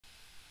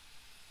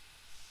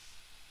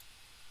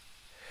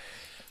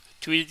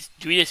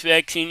Today's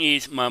vaccine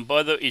is my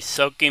brother is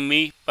sucking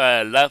me, but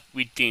I laugh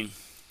within.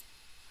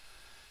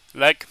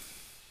 Like,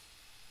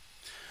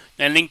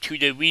 the link to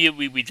the video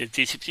will be the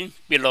description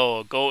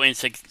below. Go and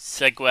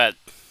check out.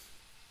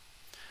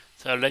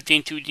 So let's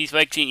into this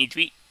vaccine in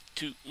 3,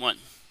 2, 1.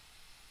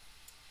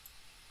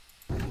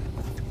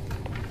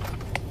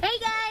 Hey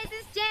guys,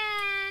 it's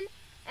Jen,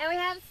 and we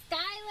have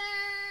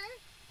Skylar.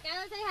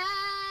 Skylar, say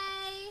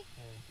hi.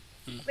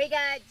 Hey. We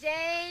got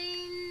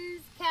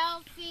James,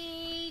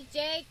 Kelsey,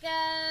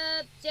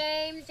 Jacob,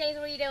 James. James,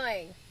 what are you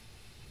doing?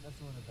 That's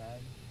in the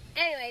bag.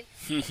 Anyways,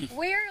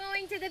 we're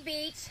going to the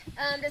beach.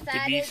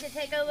 Decided to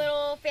take a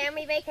little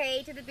family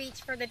vacay to the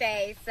beach for the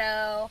day.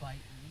 So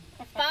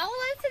follow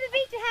us to the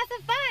beach and have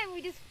some fun.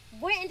 We just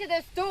went into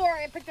the store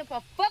and picked up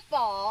a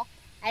football.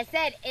 I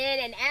said in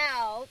and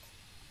out.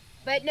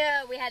 But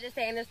no, we had to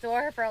stay in the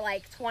store for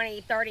like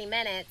 20, 30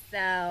 minutes,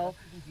 so.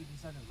 You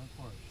decided to look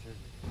for a shirt.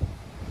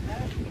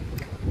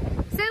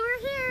 So we're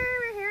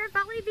here at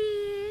Folly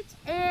Beach,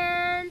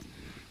 and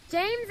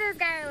James and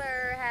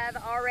Skylar have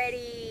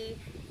already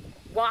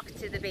walked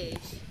to the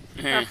beach.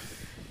 So,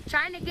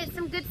 trying to get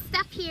some good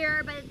stuff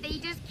here, but they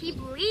just keep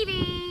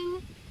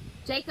leaving.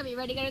 Jacob, you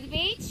ready to go to the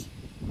beach?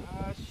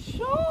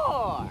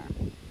 Sure.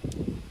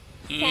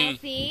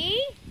 Kelsey?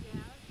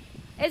 Yeah.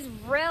 It's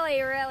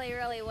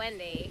really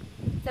windy.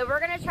 So we're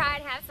gonna try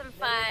and have some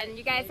fun.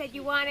 You guys said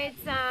you wanted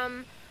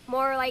some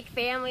more like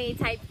family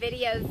type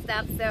video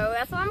stuff, so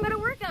that's what I'm gonna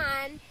work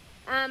on.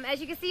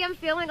 As you can see, I'm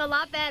feeling a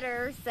lot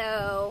better,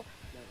 so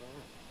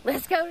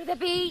let's go to the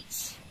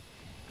beach.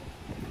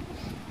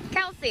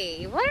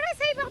 Kelsey, what did I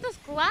say about those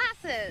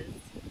glasses?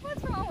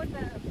 What's wrong with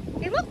them?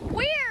 They look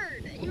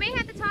weird. You may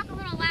have to talk a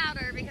little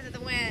louder because of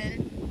the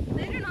wind.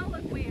 They do not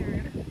look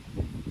weird.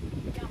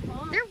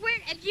 They're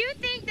weird. If you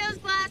think those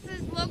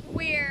glasses look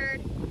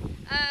weird,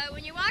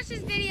 when you watch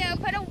this video,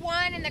 put a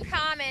 1 in the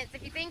comments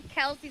if you think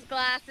Kelsey's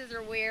glasses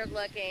are weird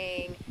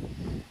looking.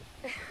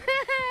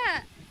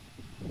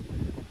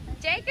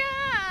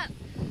 Jacob!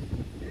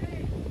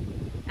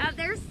 Oh,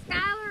 there's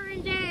Skylar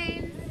and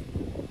James.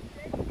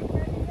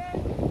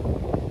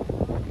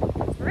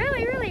 It's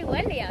really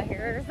windy out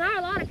here. There's not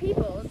a lot of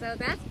people, so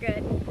that's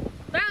good.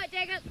 Throw it,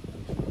 Jacob.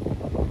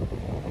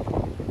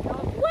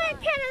 What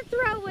kind of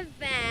throw was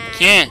that?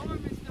 Can't.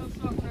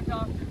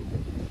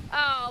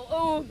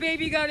 Oh,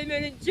 baby got a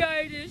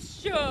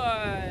meningitis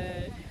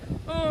shot.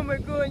 Oh my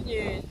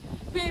goodness.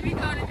 Baby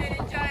got a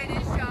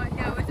meningitis shot.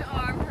 Now his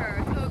arm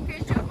hurts. Oh,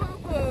 kiss your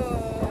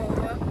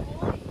boo-boo.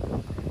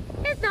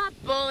 It's not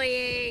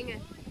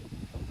bullying.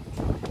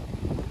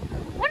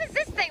 What is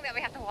this thing that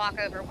we have to walk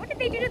over? What did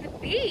they do to the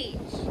beach?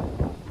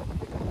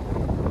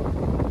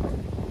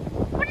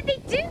 What did they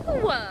do?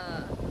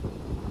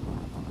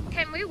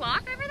 Can we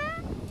walk over that?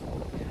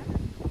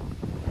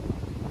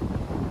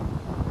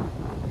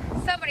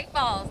 Somebody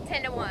falls,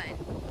 10 to 1.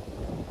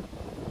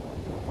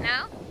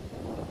 No?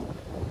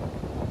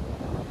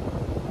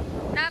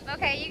 Nope,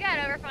 okay, you got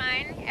over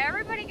fine.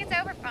 Everybody gets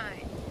over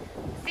fine.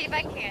 Let's see if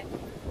I can.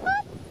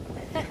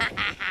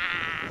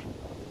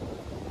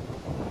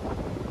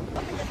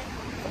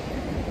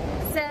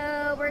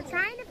 So, we're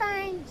trying to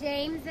find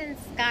James and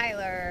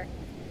Skylar.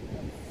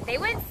 They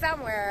went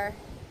somewhere.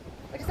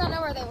 We just don't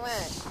know where they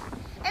went.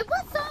 And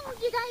what song were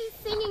you guys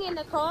singing in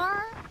the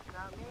car?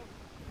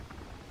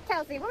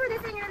 Kelsey, what were they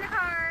singing in the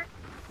car?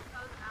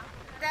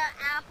 The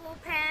apple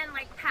pen,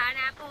 like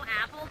pineapple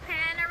apple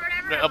pen or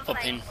whatever? The apple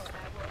pen.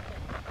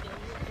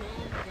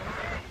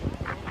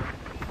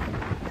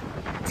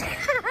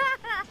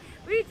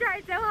 We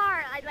tried so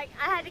hard. I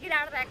had to get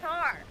out of that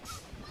car.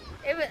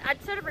 I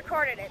should have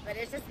recorded it, but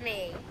it's just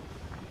me.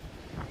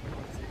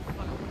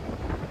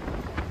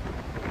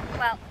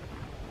 Well,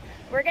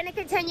 we're gonna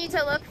continue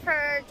to look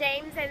for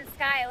James and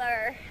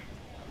Skylar.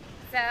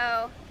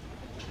 So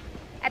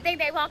I think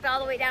they walked all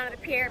the way down to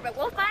the pier, but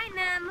we'll find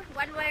them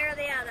one way or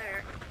the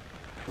other.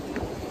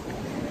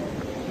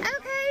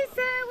 Okay,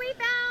 so we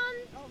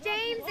found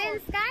James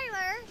and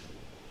Skylar.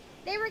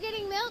 They were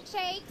getting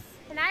milkshakes,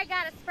 and I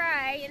got a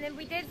spray, and then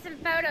we did some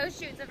photo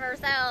shoots of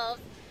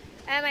ourselves.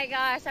 Oh my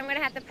gosh, I'm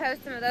gonna have to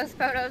post some of those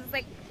photos. It's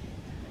like,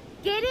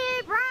 get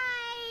it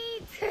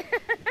right!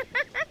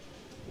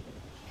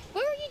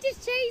 What were you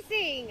just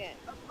chasing?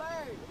 A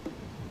bird.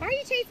 Why are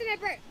you chasing a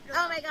bird?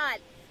 Oh my god.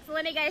 So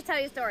let me guys tell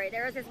you a story.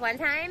 There was this one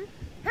time,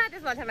 not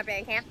this one time at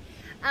band camp,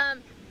 I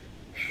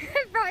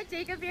brought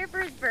Jacob here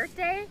for his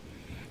birthday,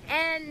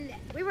 and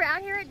we were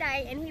out here at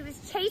night, and he was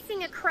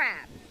chasing a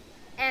crab,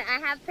 and I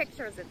have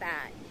pictures of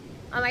that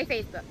on my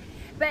Facebook,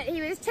 but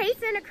he was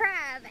chasing a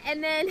crab,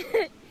 and then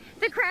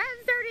the crab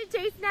started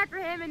chasing after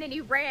him, and then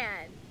he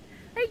ran.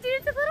 Like, dude,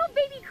 it's a little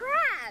baby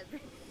crab.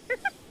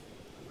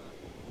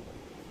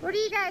 What are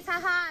you guys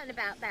ha-haing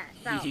about that?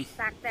 So,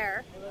 back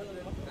there.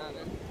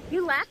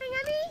 You laughing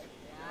at me?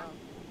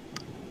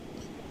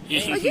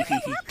 Well, you can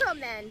welcome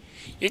then.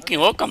 You can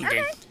welcome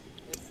them.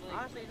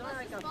 Honestly, it's only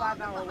like a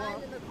 5-hour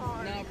walk.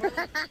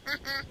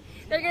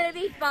 They're going to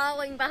be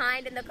falling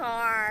behind in the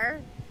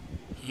car.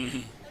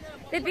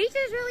 The beach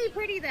is really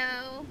pretty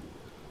though.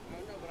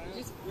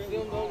 Just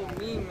filmed all of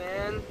me,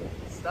 man.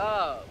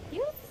 Stop.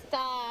 You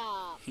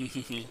stop. It's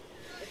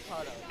hot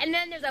out. And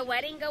then there's a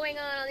wedding going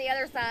on the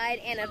other side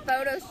and a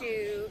photo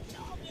shoot.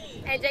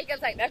 And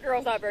Jacob's like, that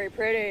girl's not very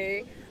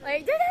pretty.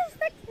 Like, dude,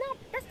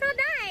 that's not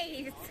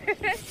nice.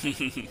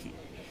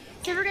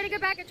 So we're gonna go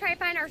back and try to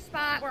find our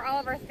spot where all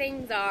of our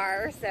things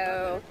are.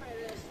 So,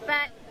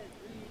 but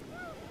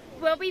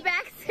we'll be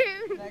back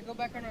soon. Can I go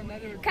back on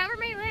another adventure? Cover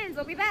my lens.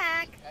 We'll be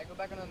back. Can I go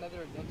back on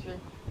another adventure?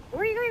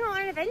 Where are you going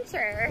on an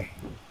adventure?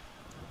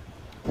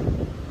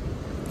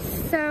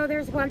 So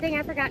there's one thing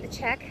I forgot to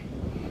check.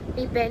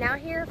 We've been out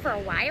here for a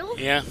while.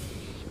 Yeah.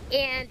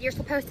 And you're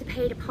supposed to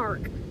pay to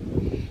park.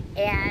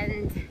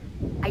 And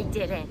I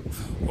didn't.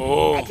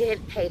 Oh. I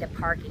didn't pay the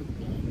parking fee.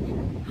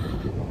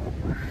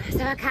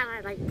 So I kind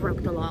of like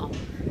broke the law.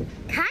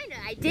 Kinda,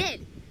 I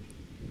did.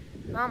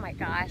 Oh my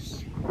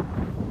gosh.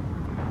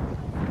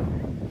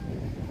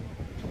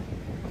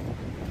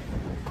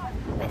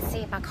 Let's see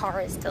if my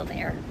car is still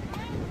there.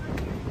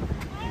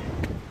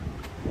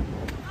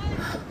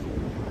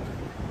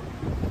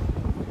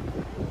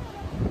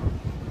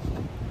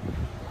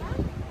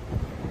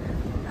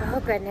 Oh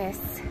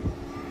goodness.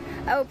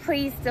 Oh,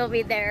 please still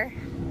be there.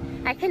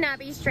 I cannot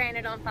be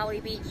stranded on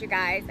Folly Beach, you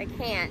guys. I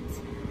can't.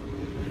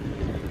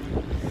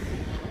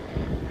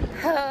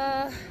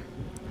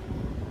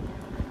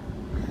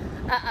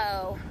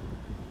 Uh-oh.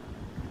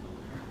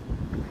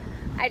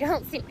 I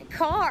don't see my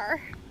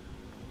car.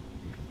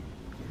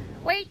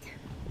 Wait.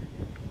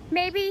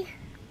 Maybe.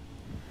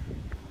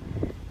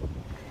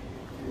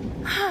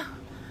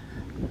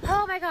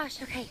 Oh my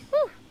gosh. Okay.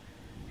 Whew.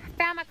 I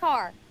found my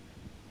car.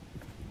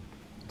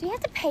 Do you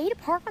have to pay to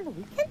park on the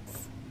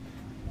weekends?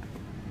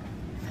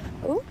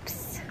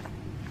 Oops.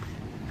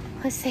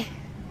 Let's see.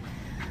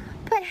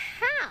 But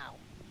how?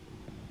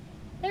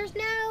 There's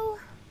no...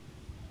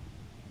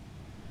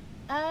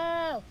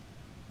 Oh.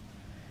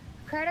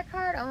 Credit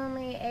card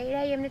only, 8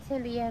 a.m. to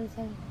 10 p.m.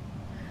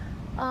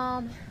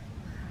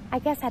 I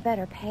guess I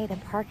better pay the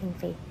parking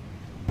fee.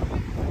 So,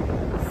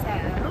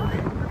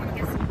 we're gonna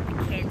go see what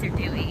the kids are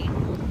doing.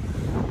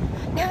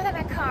 Now that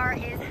my car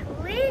is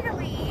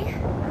legally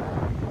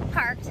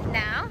parked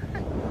now.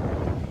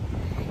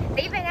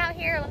 They've been out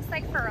here, looks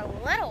like, for a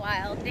little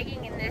while,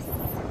 digging in this,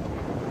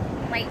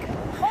 like,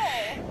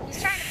 hole.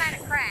 He's trying to find a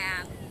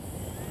crab.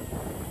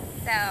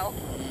 So.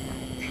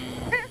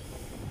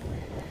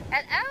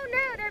 And, oh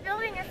no, they're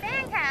building a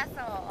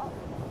sandcastle.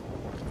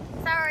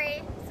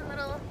 Sorry, it's a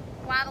little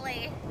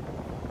wobbly.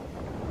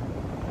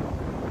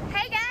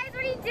 Hey guys,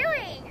 what are you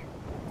doing?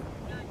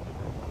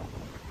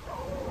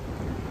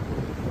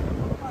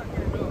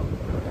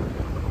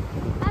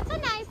 That's a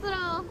nice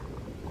little...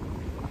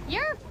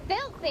 You're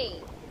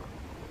filthy.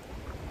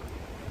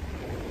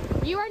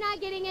 You are not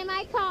getting in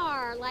my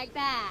car like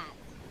that.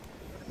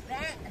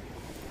 That?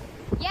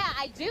 Yeah,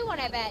 I do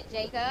want to bet,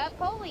 Jacob.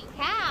 Holy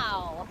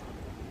cow.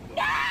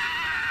 No!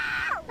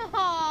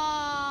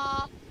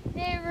 Aww.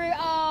 Never.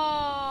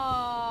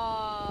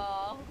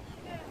 Oh.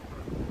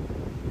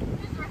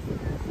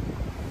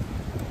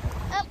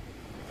 Oh.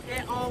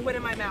 It all went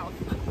in my mouth.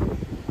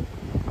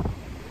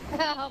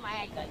 Oh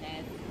my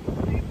goodness.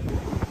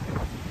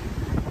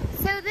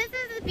 So this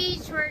is the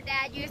beach where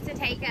Dad used to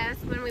take us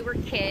when we were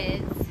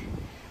kids.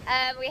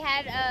 We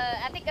had,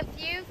 I think, a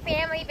few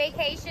family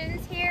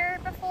vacations here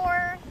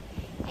before.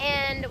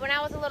 And when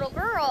I was a little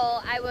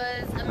girl, I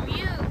was a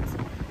mute.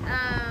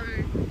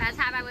 By the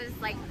time I was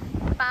like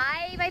 5,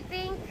 I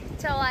think,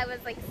 till I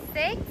was like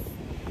 6.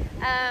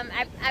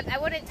 I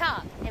wouldn't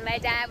talk. And my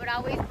dad would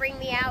always bring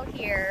me out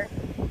here.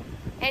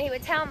 And he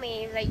would tell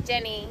me, like,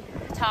 Jenny,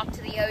 talk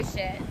to the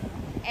ocean.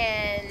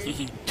 And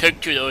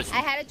Talk to the ocean.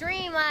 I had a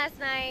dream last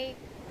night.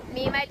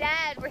 Me and my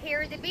dad were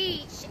here at the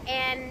beach,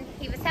 and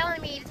he was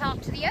telling me to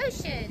talk to the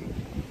ocean.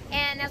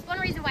 And that's one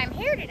reason why I'm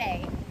here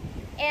today.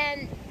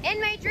 And in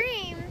my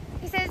dream,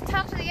 he says,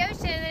 talk to the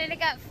ocean, and then it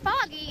got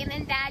foggy, and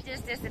then Dad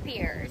just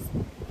disappears.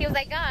 He was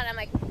like, gone. I'm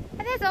like,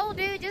 this old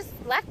dude just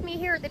left me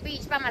here at the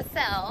beach by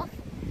myself.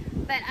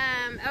 But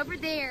over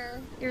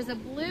there, there's a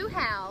blue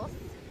house.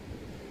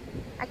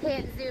 I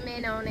can't zoom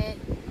in on it,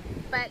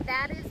 but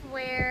that is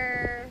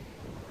where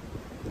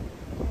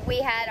we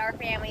had our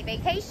family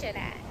vacation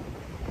at.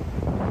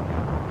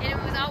 And it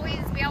was always,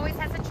 we always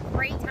had such a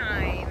great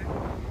time.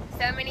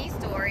 So many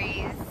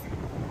stories.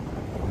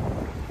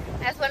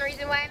 That's one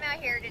reason why I'm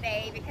out here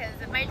today, because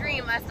of my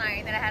dream last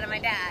night that I had of my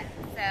dad.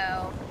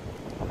 So,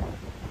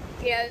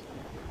 you know,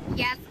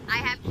 yes, I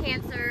have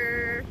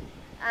cancer.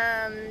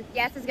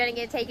 Yes, it's going to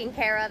get taken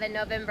care of in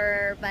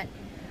November, but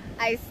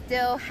I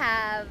still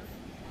have,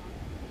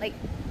 like,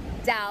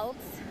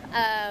 doubts.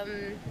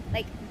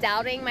 Like,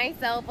 doubting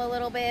myself a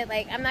little bit.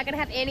 Like, I'm not going to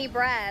have any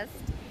breast,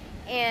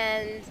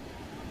 and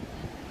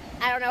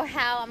I don't know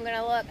how I'm going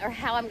to look or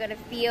how I'm going to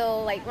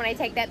feel, like, when I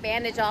take that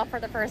bandage off for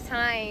the first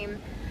time.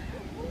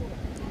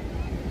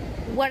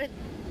 What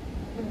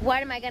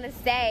am I going to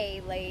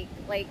say?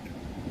 Like,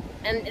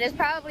 and it's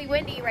probably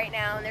windy right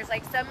now, and there's,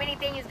 like, so many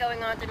things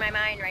going on through my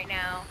mind right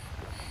now.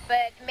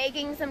 But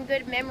making some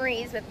good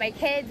memories with my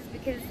kids,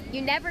 because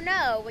you never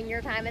know when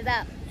your time is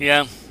up.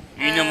 Yeah.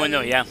 You never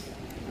know, yeah.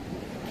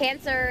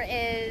 Cancer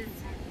is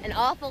an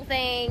awful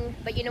thing,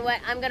 but you know what?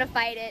 I'm gonna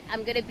fight it.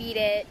 I'm gonna beat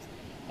it,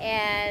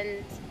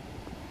 and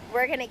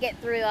we're gonna get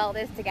through all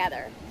this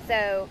together.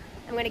 So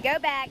I'm gonna go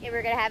back, and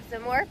we're gonna have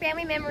some more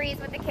family memories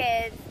with the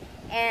kids,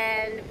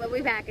 and we'll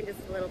be back in just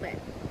a little bit.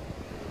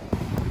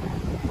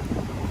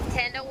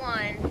 10 to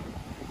 1.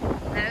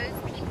 Those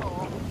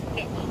people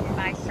get eaten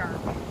by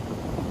sharks.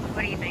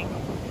 What do you think?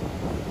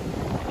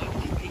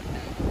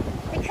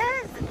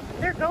 Because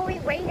they're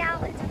going way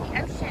out into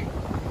the ocean.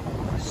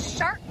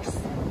 Sharks.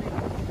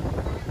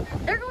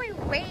 They're going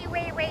way,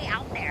 way, way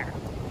out there.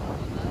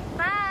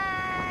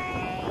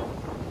 Bye.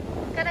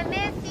 Gonna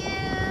miss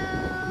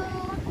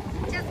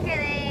you. Just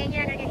kidding.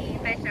 You're not gonna get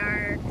eaten by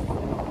sharks.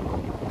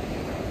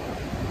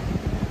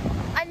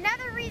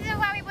 Another reason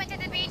why we went to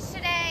the beach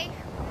today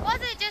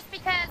wasn't just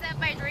because of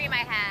my dream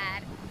I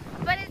had,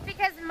 but it's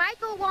because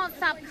Michael won't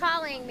stop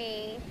calling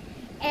me.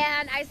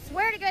 And I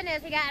swear to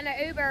goodness he got in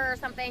an Uber or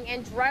something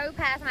and drove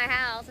past my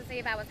house to see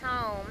if I was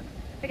home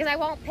because I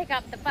won't pick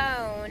up the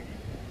phone.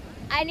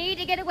 I need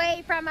to get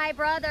away from my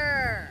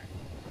brother.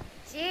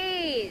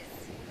 Jeez.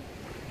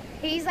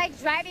 He's like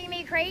driving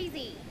me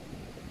crazy.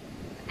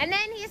 And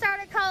then he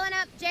started calling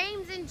up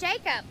James and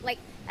Jacob. Like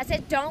I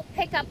said, don't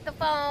pick up the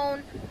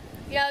phone.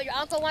 You know, your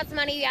uncle wants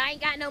money. I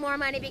ain't got no more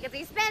money because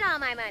he spent all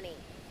my money.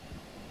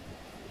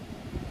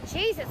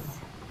 Jesus.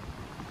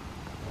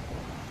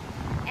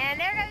 And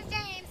there goes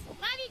James.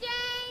 Love you,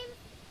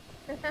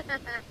 James.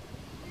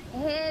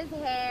 His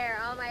hair.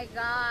 Oh my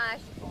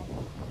gosh.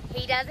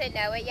 He doesn't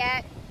know it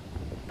yet,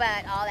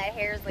 but all that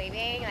hair is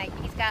leaving. Like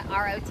he's got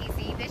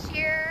ROTC this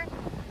year,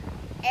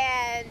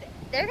 and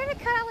they're gonna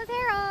cut all his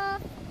hair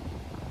off.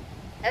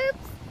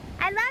 Oops.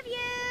 I love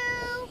you.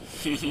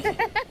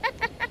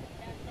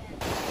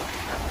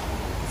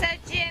 So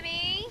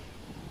Jimmy,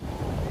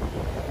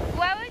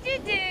 what would you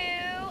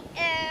do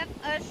if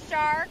a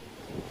shark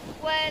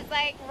was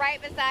like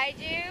right beside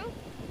you?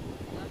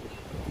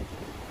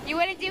 You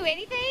wouldn't do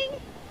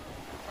anything?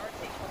 Shark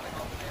Tank coming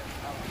out here.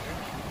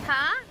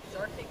 Huh?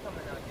 Shark Tank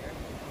coming out here.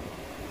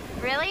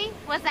 Really?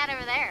 What's that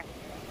over there?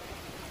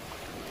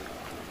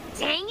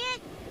 Dang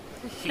it!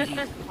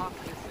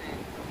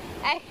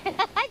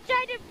 I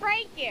tried to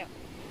prank you.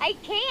 I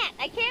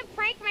can't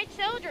prank my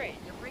children.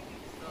 You're breaking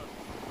stuff.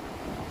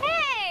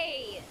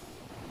 Hey!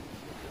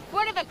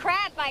 What if a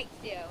crab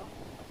bites you?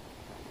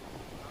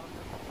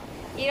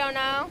 You don't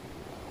know?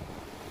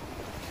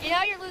 You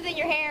know you're losing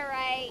your hair,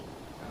 right?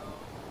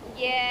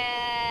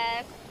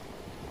 Yes.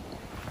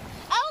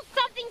 Oh,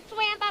 something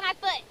swam by my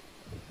foot.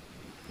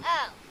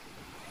 Oh.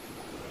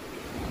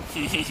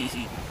 Love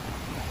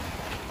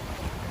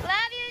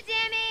you,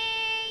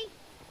 Jimmy.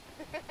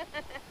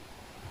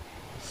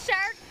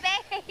 Shark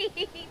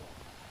bait.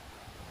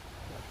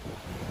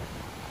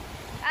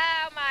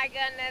 Oh my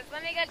goodness.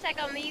 Let me go check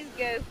on these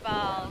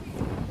goofballs.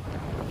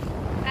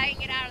 I can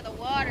get out of the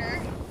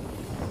water.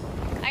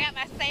 I got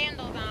my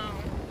sandals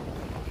on.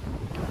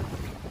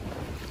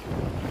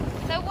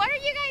 So what are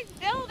you guys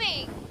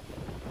building?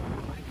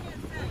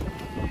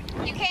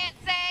 You can't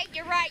say?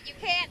 You're right, you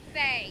can't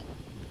say.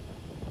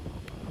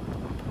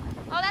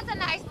 Oh, that's a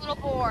nice little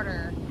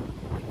border.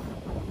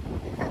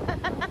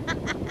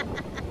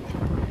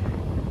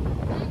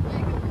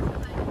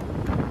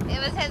 It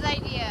was his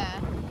idea.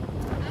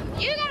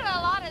 You got a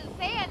lot of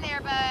sand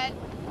there, bud.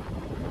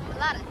 A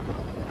lot of...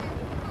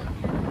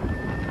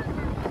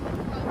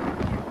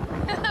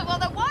 Well,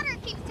 the water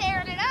keeps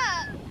tearing it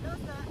up.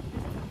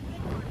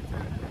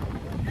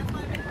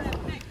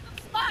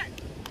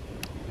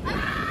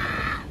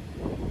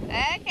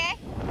 Okay.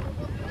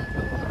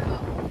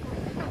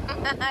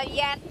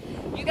 Yes,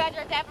 you guys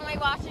are definitely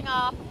washing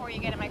off before you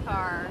get in my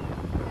car.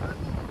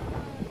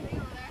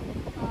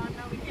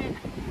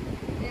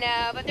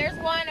 No, but there's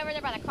one over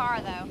there by the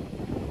car, though.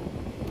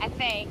 I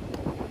think.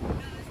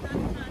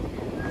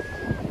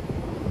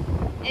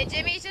 And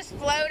Jimmy's just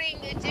floating.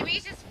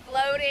 Jimmy's just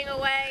floating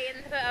away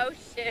in the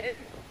ocean.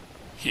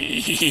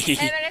 And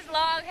then his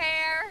long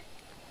hair.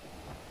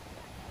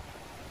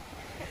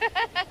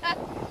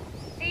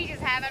 He's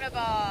just having a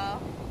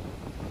ball.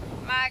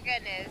 My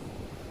goodness.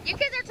 You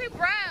kids are too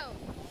grown.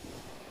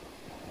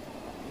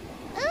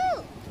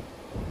 Ooh.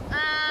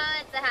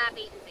 It's a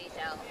half-eaten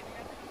seashell.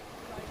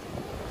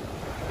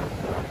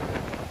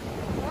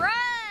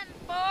 Run,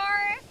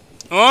 Forrest.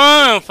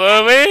 Oh,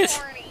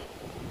 Forrest.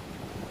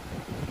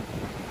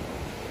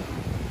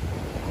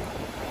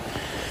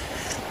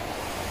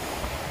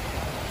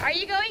 Are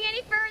you going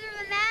any further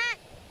than that?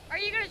 Or are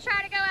you going to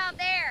try to go out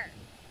there?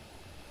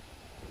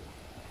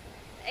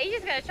 He's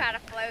just going to try to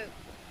float.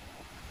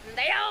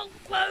 They all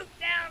float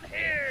down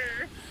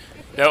here.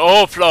 They're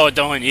all float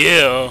down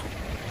here.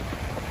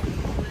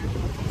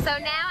 So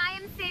now I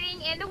am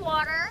sitting in the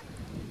water.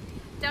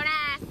 Don't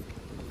ask.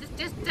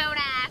 Just don't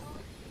ask.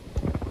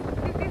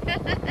 Don't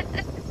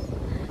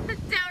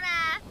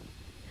ask.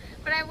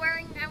 But I'm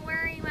wearing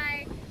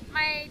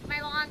my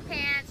long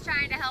pants,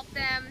 trying to help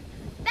them.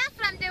 That's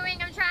what I'm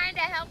doing. I'm trying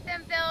to help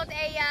them build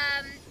a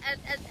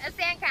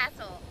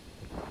sandcastle.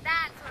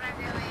 That's what I'm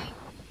doing.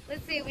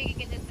 Let's see if we can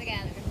get this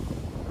together.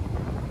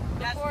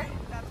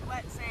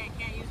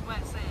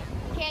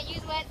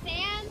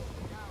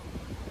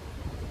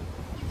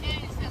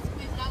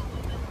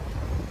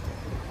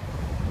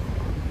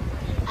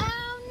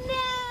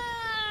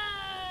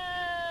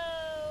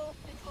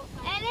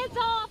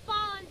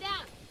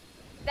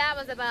 That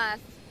was a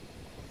bust.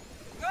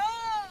 Go!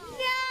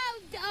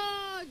 No!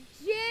 Oh,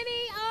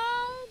 Jimmy!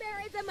 Oh,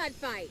 there is a mud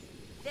fight.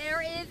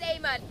 There is a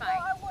mud Oh, fight.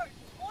 I worked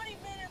 20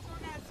 minutes on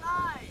that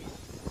side.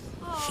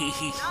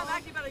 Oh, now I'm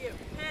actually about to get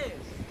pissed.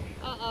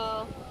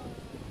 Uh-oh.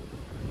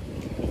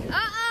 Uh-oh!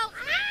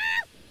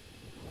 Ah!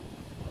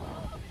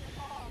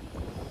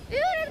 Dude,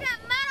 I've got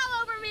mud all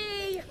over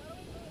me!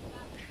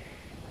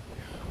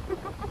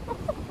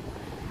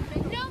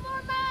 No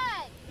more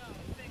mud!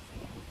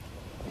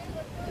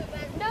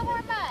 No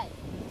more mud!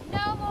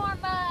 No more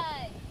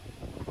mud!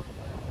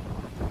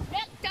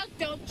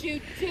 Don't you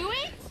do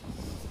it!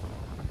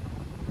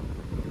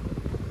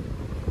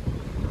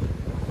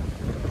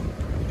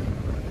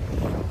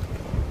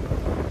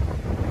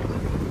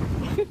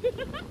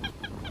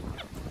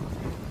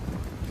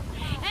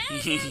 And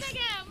there they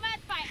go, mud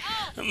fight.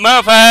 Oh,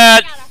 Mud that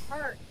fight.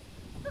 gotta hurt.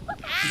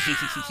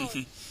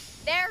 Ow.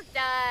 They're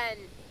done.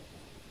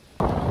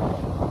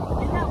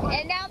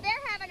 And now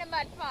they're having a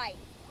mud fight.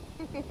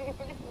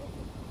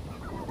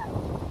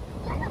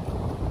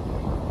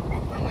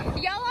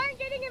 Y'all aren't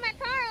getting in my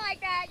car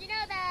like that, you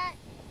know that.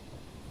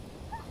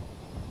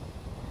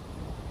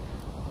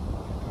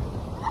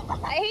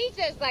 He's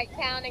just like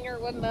pounding her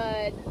with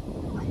mud.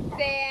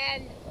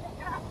 Sand.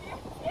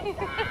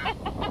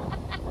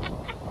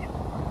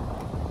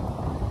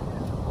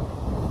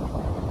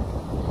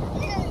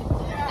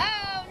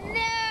 Oh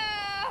no!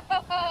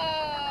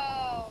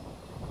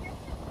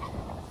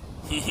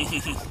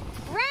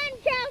 Run,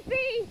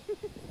 Kelsey!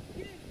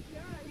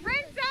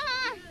 Run,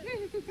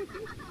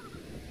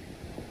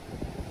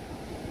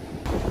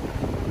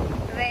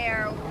 They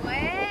are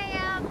way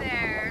out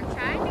there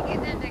trying to get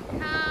them to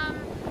come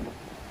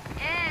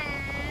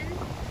in.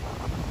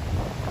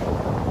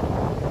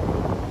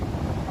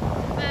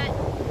 But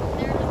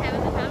they're just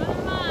having the time of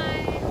their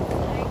lives.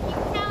 I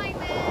keep telling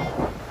them,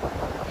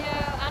 you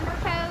know,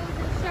 undertows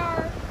and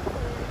sharp.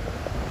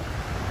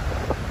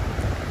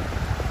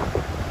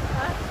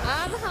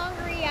 I'm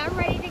hungry. I'm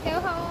ready to go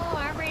home.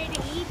 I'm ready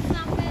to eat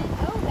something.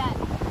 Oh, that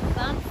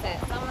sunset.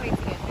 Someone needs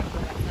to get a picture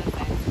of that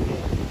sunset. It's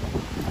good.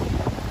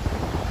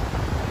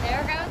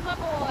 There goes my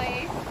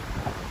boys.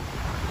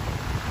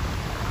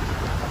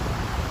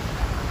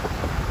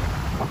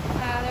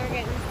 Wow, they're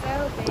getting so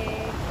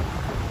big.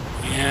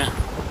 Yeah.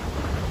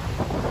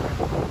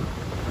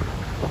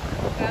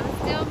 I'm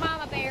still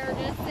Mama Bear,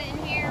 just sitting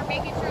here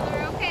making sure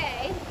they're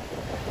okay.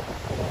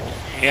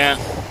 Yeah.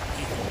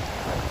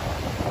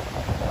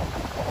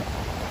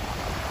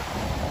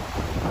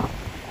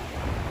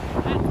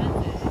 That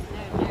sunset is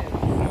no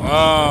joke.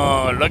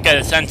 Oh, look at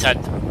the sunset.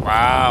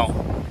 Wow.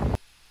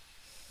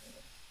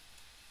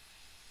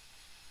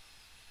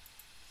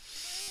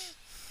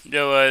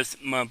 There was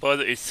my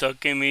brother is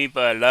sucking me,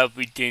 but I love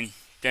within.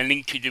 The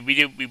link to the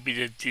video will be in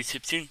the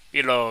description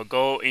below.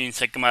 Go and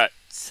check my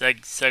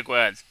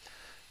segment.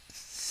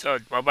 So,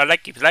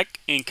 like if you like,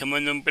 and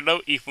comment down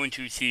below if you want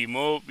to see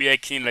more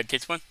reaction like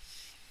this one.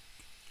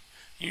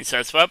 And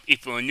subscribe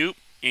if you're new,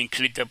 and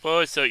click the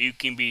bell so you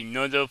can be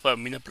notified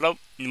when I upload.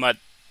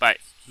 Bye.